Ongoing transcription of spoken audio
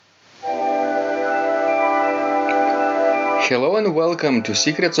Hello and welcome to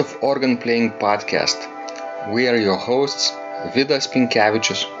Secrets of Organ Playing podcast. We are your hosts, Vidas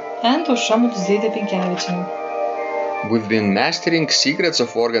Pinkevičius and Aušra Mutuzėtė Pinkevičienė. We've been mastering secrets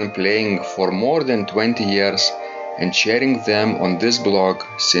of organ playing for more than 20 years and sharing them on this blog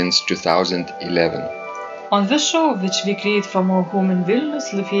since 2011. On this show, which we create from our home in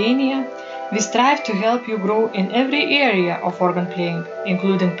Vilnius, Lithuania, we strive to help you grow in every area of organ playing,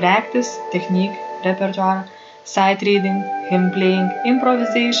 including practice, technique, repertoire, sight reading, hymn playing,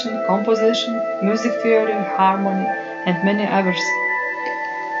 improvisation, composition, music theory, harmony, and many others.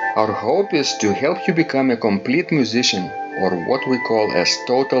 Our hope is to help you become a complete musician, or what we call as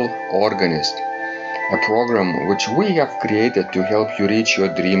total organist, a program which we have created to help you reach your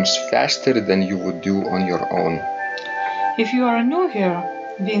dreams faster than you would do on your own. If you are new here,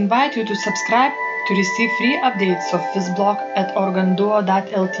 we invite you to subscribe to receive free updates of this blog at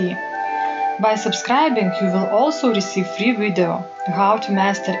organduo.lt. By subscribing, you will also receive free video how to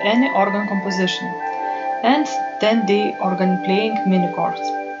master any organ composition and 10-day organ playing mini course.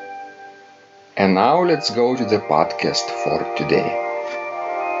 And now let's go to the podcast for today.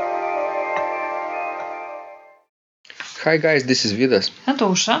 Hi guys, this is Vidas. And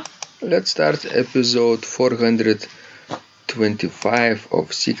Aušra. Let's start episode 425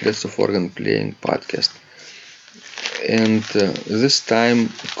 of Secrets of Organ Playing podcast. And this time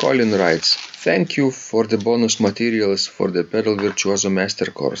Colin writes, "Thank you for the bonus materials for the Pedal Virtuoso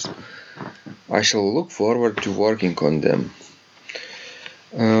Master course. I shall look forward to working on them."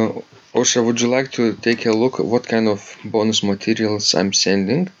 Aušra, would you like to take a look at what kind of bonus materials I'm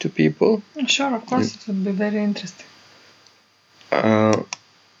sending to people? Sure, of course, it would be very interesting.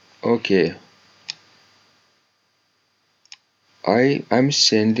 Okay. I'm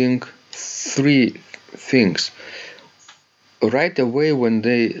sending 3 things. Right away when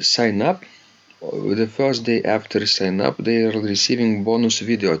they sign up, the first day after sign up, they are receiving bonus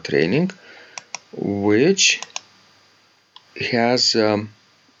video training, which has the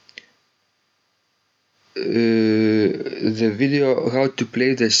video how to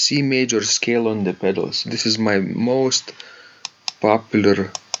play the C major scale on the pedals. This is my most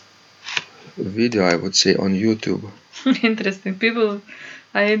popular video, I would say, on YouTube. Interesting. People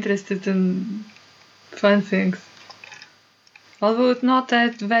are interested in fun things. Although it's not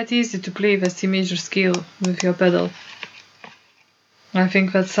that easy to play the C major scale with your pedal. I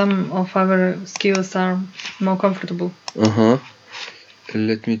think that some of our scales are more comfortable.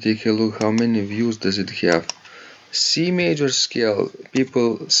 Let me take a look. How many views does it have? C major scale.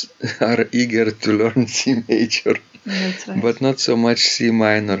 People are eager to learn C major. That's right. But not so much C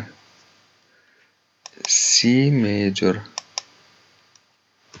minor. C major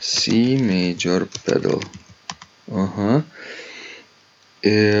pedal.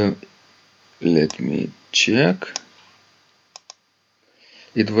 Let me check.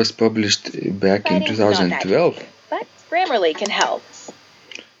 It was published back in 2012. But Grammarly can help.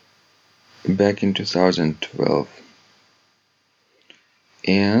 Back in 2012.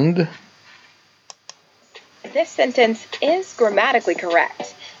 And This sentence is grammatically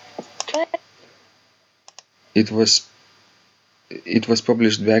correct, but it was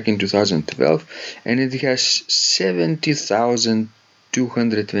published back in 2012, and it has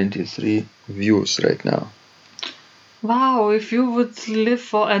 70,223 views right now. Wow, if you would live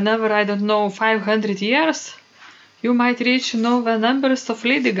for another, 500 years, you might reach, the numbers of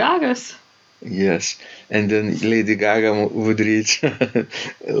Lady Gaga's. Yes, and then Lady Gaga would reach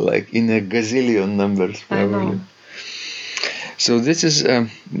like in a gazillion numbers probably. I know. So this is a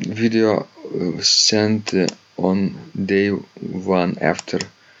video sent on day 1 after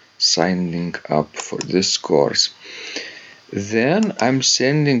signing up for this course. Then I'm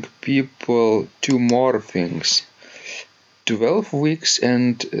sending people 2 more things. 12 weeks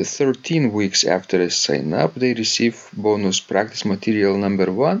and 13 weeks after I sign up, they receive bonus practice material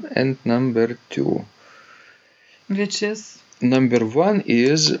number 1 and number 2. Which is? Number 1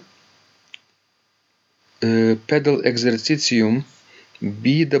 is Pedal Exercitium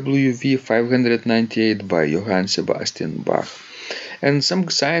BWV 598 by Johann Sebastian Bach. And some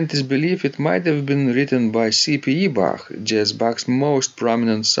scientists believe it might have been written by C.P.E. Bach, J.S. Bach's most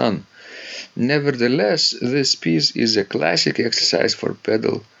prominent son. Nevertheless, this piece is a classic exercise for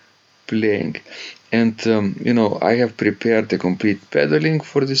pedal playing. And, I have prepared a complete pedaling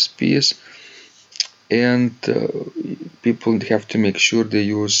for this piece. And people have to make sure they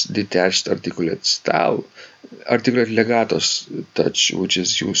use detached articulate style, articulate legato touch, which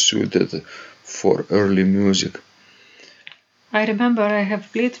is suited for early music. I remember I have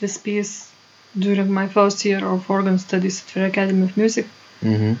played this piece during my first year of organ studies at the Academy of Music.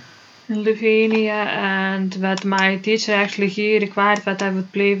 in Lithuania, and that my teacher actually he required that I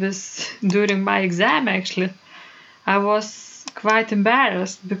would play this during my exam actually. I was quite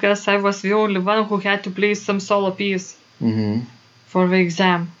embarrassed because I was the only one who had to play some solo piece for the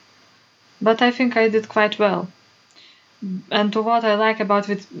exam. But I think I did quite well. And to what I like about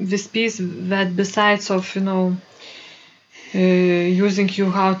this piece, that besides of, using you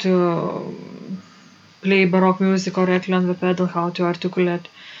how to play Baroque music correctly on the pedal, how to articulate,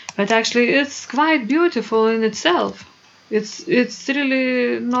 but actually it's quite beautiful in itself. It's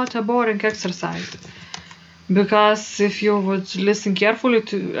really not a boring exercise. Because if you would listen carefully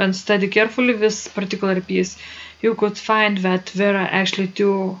to and study carefully this particular piece, you could find that there are actually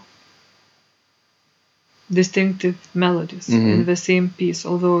two distinctive melodies in the same piece,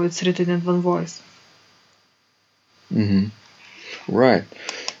 although it's written in one voice. Right.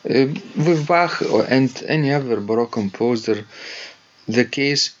 With Bach and any other Baroque composer, the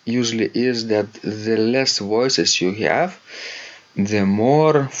case usually is that the less voices you have, the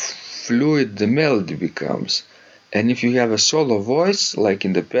more fluid the melody becomes. And if you have a solo voice, like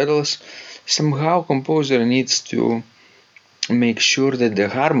in the pedals, somehow composer needs to make sure that the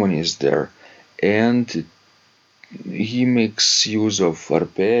harmony is there, and he makes use of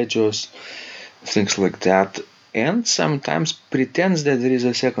arpeggios, things like that, and sometimes pretends that there is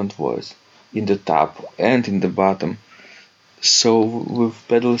a second voice in the top and in the bottom. So with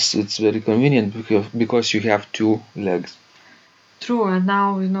pedals it's very convenient because you have two legs. True, and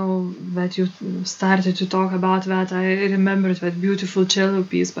now that you started to talk about that, I remembered that beautiful cello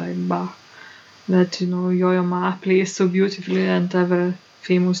piece by Bach that Yo-Yo Ma plays so beautifully, and other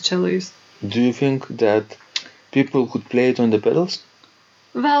famous cellists. Do you think that people could play it on the pedals?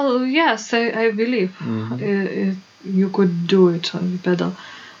 Well, yes, I believe you could do it on the pedal.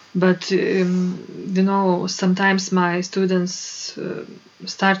 But, sometimes my students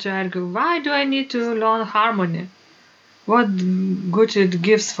start to argue, why do I need to learn harmony? What good it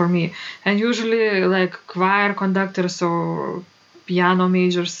gives for me? And usually, like choir conductors or piano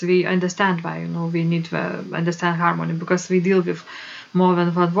majors, we understand why, we need to understand harmony because we deal with more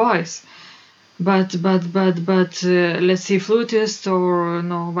than one voice. But let's say flutist or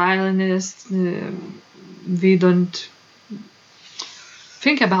violinist, we don't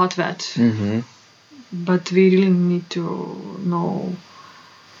think about that. But we really need to know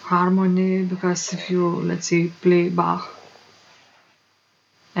harmony because if you, let's say, play Bach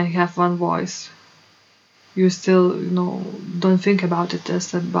and have one voice, you still, don't think about it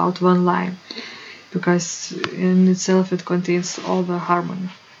as about one line because in itself it contains all the harmony.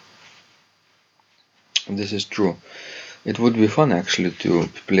 This is true. It would be fun actually to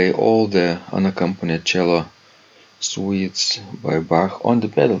play all the unaccompanied cello suites by Bach on the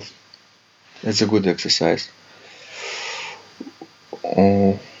pedals. It's a good exercise.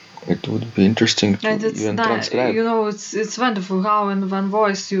 Oh, it would be interesting to even transcribe. It's wonderful how in one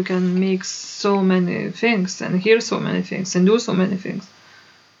voice you can make so many things and hear so many things and do so many things.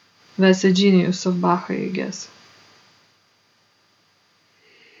 That's the genius of Bach, I guess.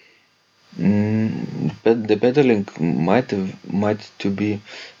 But the pedaling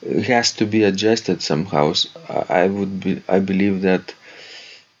has to be adjusted somehow. I believe that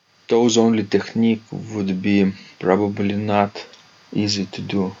those only technique would be probably not easy to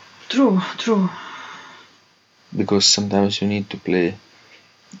do. True. Because sometimes you need to play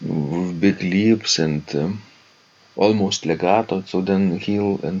with big leaps and almost legato, so then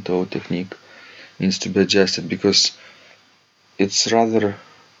heel and toe technique needs to be adjusted because it's rather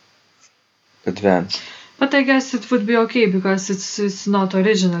advanced. But I guess it would be okay because it's not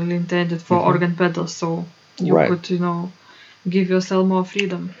originally intended for organ pedals, so you could give yourself more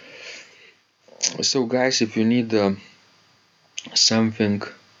freedom. So guys, if you need something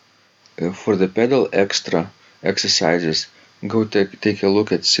for the pedal extra exercises, go take a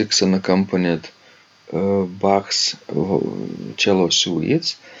look at 6 unaccompanied Bach's cello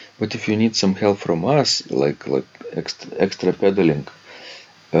suites. But if you need some help from us, like extra pedaling,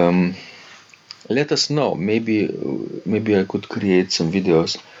 let us know. Maybe I could create some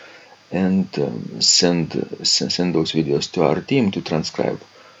videos and send those videos to our team to transcribe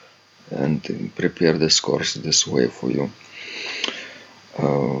and prepare this course this way for you.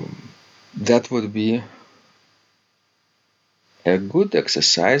 That would be a good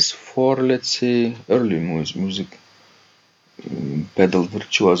exercise for, let's say, early music pedal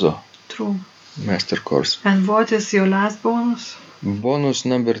virtuoso. True. Master course. And what is your last bonus? Bonus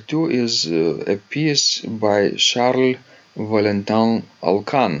number 2 is a piece by Charles Valentin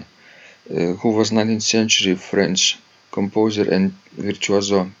Alcan, who was 19th century French composer and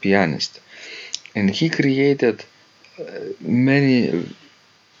virtuoso pianist. And he created many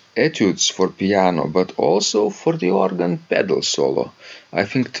etudes for piano, but also for the organ pedal solo. I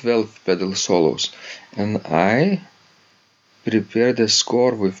think 12 pedal solos. And I prepared a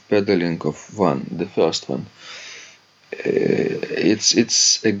score with pedaling of one, the first one.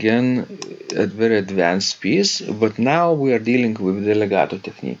 It's again a very advanced piece, but now we are dealing with the legato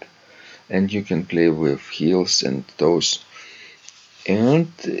technique, and you can play with heels and toes.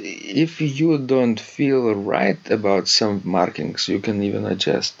 And if you don't feel right about some markings, you can even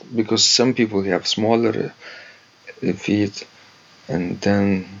adjust, because some people have smaller feet, and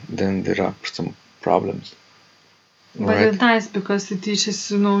then there are some problems. But Right? it's nice because it teaches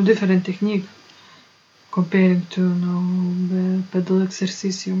different technique comparing to the pedal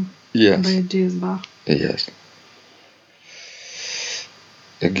exercitium Yes. by J.S. Bach. Yes.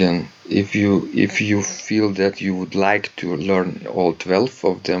 Again, if you feel that you would like to learn all 12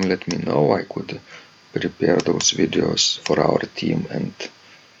 of them, let me know. I could prepare those videos for our team, and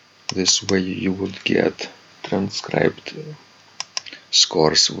this way you would get transcribed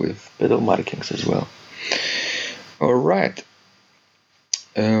scores with pedal markings as well. Alright,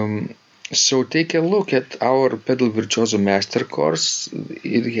 so take a look at our Pedal Virtuoso Master course.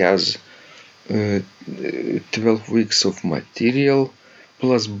 It has 12 weeks of material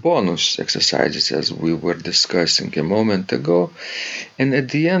plus bonus exercises, as we were discussing a moment ago. And at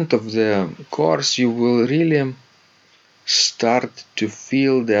the end of the course, you will really start to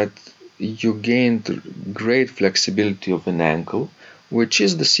feel that you gained great flexibility of an ankle, which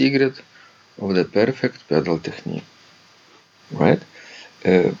is the secret of the perfect pedal technique. Right?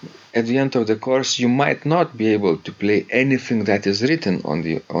 At the end of the course, you might not be able to play anything that is written on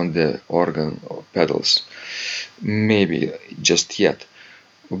the organ pedals, maybe just yet.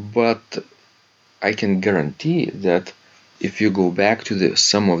 But I can guarantee that if you go back to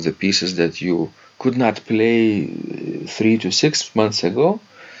some of the pieces that you could not play 3 to 6 months ago,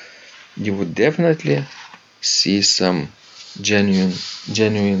 you would definitely see some genuine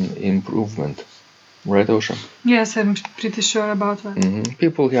improvement. Right, Osha? Yes, I'm pretty sure about that.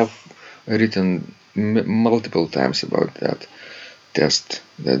 People have written multiple times about that test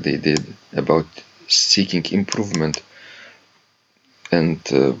that they did about seeking improvement. And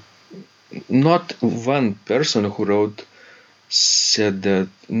not one person who wrote said that,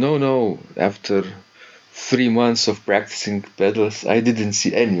 no, after 3 months of practicing pedals, I didn't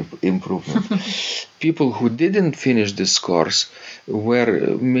see any improvement. People who didn't finish this course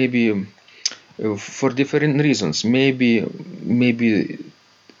were maybe for different reasons. Maybe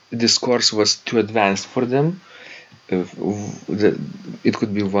this course was too advanced for them. It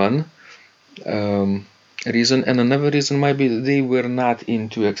could be one reason, and another reason might be they were not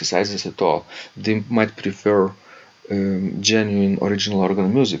into exercises at all. They might prefer genuine original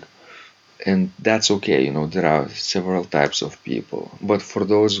organ music, and that's okay. There are several types of people, but for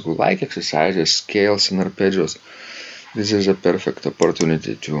those who like exercises, scales and arpeggios, this is a perfect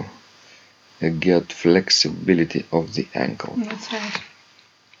opportunity to get flexibility of the ankle. That's right.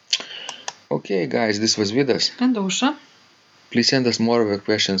 Okay, guys, this was Vidas. And Osha. Please send us more of your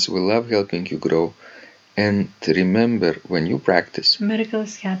questions. We love helping you grow. And remember, when you practice,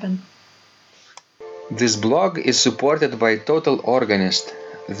 miracles happen. This blog is supported by Total Organist,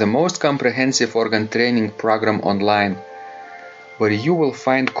 the most comprehensive organ training program online, where you will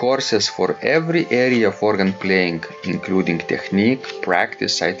find courses for every area of organ playing, including technique,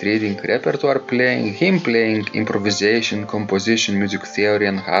 practice, sight reading, repertoire playing, hymn playing, improvisation, composition, music theory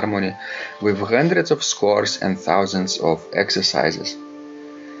and harmony, with hundreds of scores and thousands of exercises.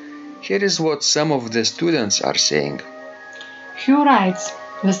 Here is what some of the students are saying. Hugh writes,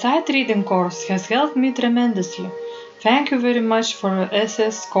 the sight reading course has helped me tremendously. Thank you very much for your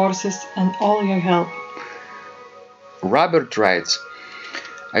SS courses and all your help. Robert writes,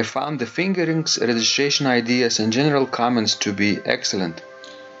 I found the fingerings, registration ideas and general comments to be excellent.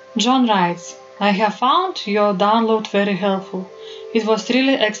 John writes, I have found your download very helpful. It was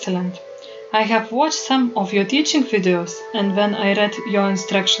really excellent. I have watched some of your teaching videos, and when I read your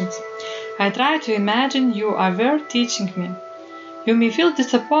instructions, I tried to imagine you were teaching me. You may feel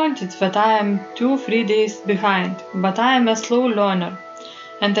disappointed that I am 2-3 days behind, but I am a slow learner,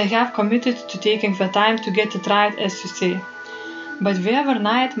 and I have committed to taking the time to get it right, as you say. But the other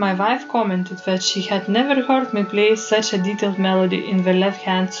night my wife commented that she had never heard me play such a detailed melody in the left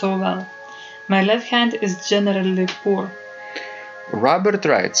hand so well. My left hand is generally poor. Robert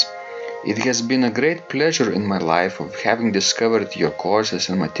writes, it has been a great pleasure in my life of having discovered your courses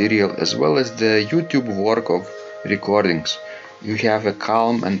and material, as well as the YouTube work of recordings. You have a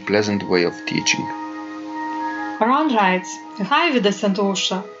calm and pleasant way of teaching. Ron writes, Hi Vidas and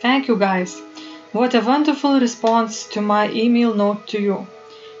Osha, thank you guys. What a wonderful response to my email note to you.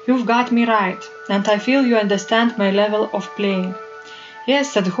 You've got me right, and I feel you understand my level of playing.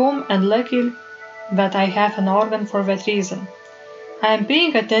 Yes, at home, and lucky that I have an organ for that reason. I am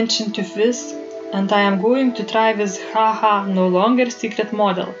paying attention to this, and I am going to try this haha no longer secret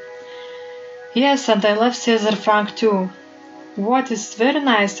model. Yes, and I love Cesar Frank too. What is very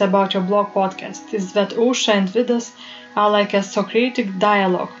nice about your blog podcast is that Osha and Vidas are like a Socratic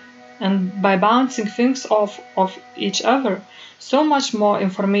dialogue, and by bouncing things off of each other, so much more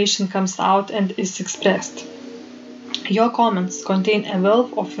information comes out and is expressed. Your comments contain a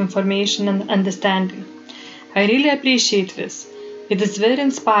wealth of information and understanding. I really appreciate this. It is very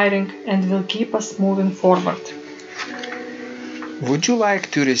inspiring and will keep us moving forward. Would you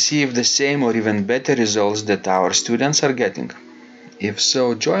like to receive the same or even better results that our students are getting? If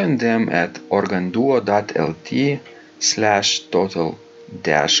so, join them at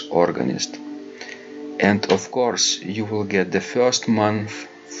organduo.lt/total-organist. And of course, you will get the first month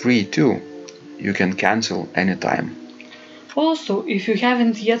free too. You can cancel anytime. Also, if you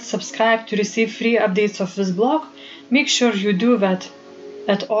haven't yet subscribed to receive free updates of this blog, make sure you do that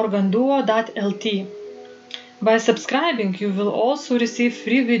at organduo.lt. By subscribing, you will also receive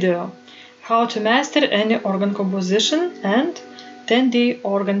free video, how to master any organ composition, and 10-day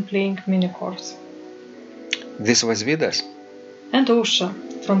organ playing mini course. This was Vidas. And Osha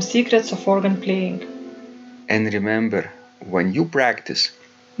from Secrets of Organ Playing. And remember, when you practice,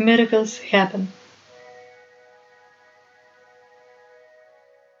 Miracles happen.